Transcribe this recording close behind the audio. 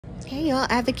Hey y'all,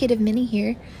 Advocate of Minnie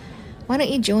here. Why don't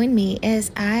you join me as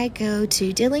I go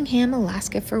to Dillingham,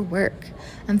 Alaska for work.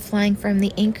 I'm flying from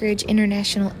the Anchorage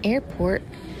International Airport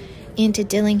into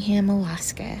Dillingham,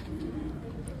 Alaska.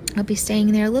 I'll be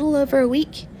staying there a little over a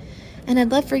week, and I'd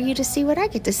love for you to see what I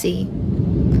get to see.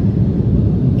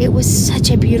 It was such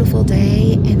a beautiful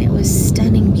day, and it was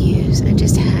stunning views. I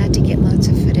just had to get lots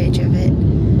of footage of it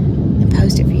and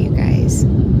post it for you guys.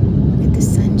 Look at the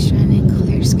sun shining,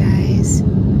 clear skies.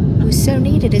 It was so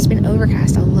neat. It has been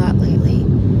overcast a lot lately.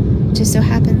 Just so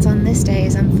happens on this day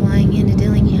as I'm flying into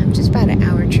Dillingham, just about an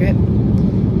hour trip,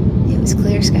 it was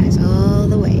clear skies all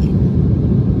the way.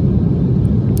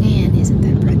 Man, isn't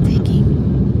that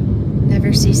breathtaking?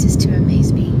 Never ceases to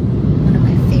amaze me. One of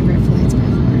my favorite flights by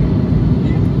far.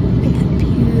 Look at that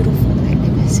beautiful,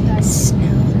 magnificent snow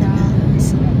in the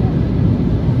mountains.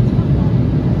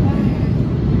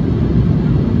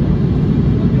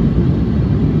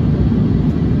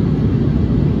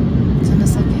 It's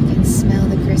almost like I can smell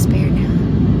the crisp air now.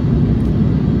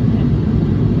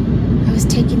 I was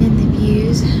taking in the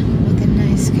views with a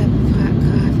nice cup of hot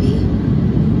coffee.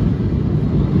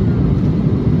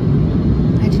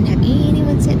 I didn't have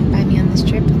anyone sitting by me on this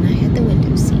trip, and I had the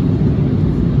window seat.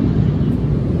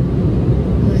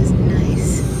 It was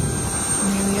nice.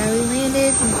 And there we are, we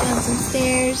landed, went down some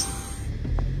stairs.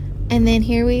 And then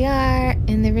here we are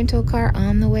in the rental car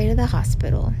on the way to the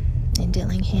hospital in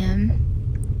Dillingham,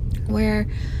 where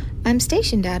I'm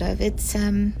stationed out of. It's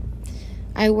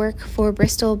I work for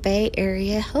Bristol Bay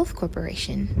Area Health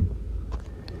Corporation.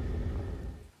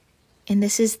 And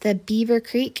this is the Beaver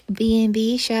Creek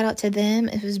B&B. Shout out to them.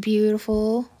 It was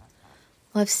beautiful.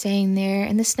 Love staying there.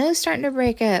 And the snow's starting to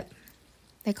break up.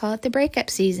 They call it the breakup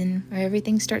season, where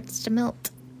everything starts to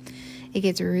melt. It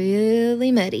gets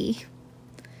really muddy.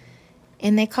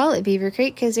 And they call it Beaver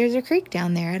Creek because there's a creek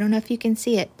down there. I don't know if you can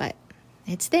see it, but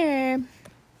it's there.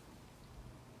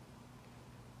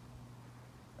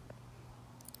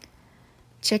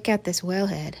 Check out this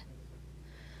wellhead.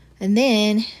 And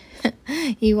then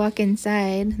you walk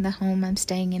inside the home. I'm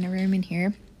staying in a room in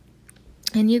here.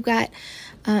 And you've got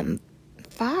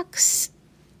fox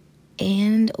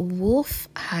and wolf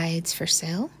hides for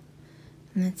sale.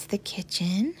 And that's the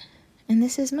kitchen. And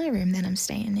this is my room that I'm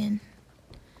staying in.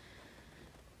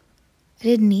 I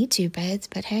didn't need 2 beds,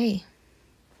 but hey.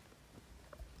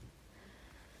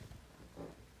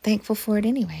 Thankful for it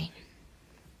anyway.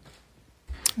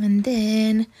 And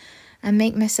then I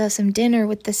make myself some dinner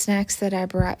with the snacks that I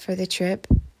brought for the trip.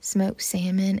 Smoked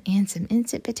salmon and some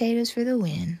instant potatoes for the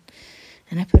win.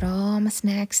 And I put all my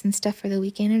snacks and stuff for the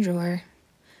week in a drawer.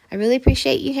 I really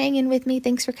appreciate you hanging with me.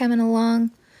 Thanks for coming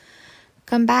along.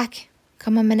 Come back.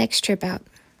 Come on my next trip out.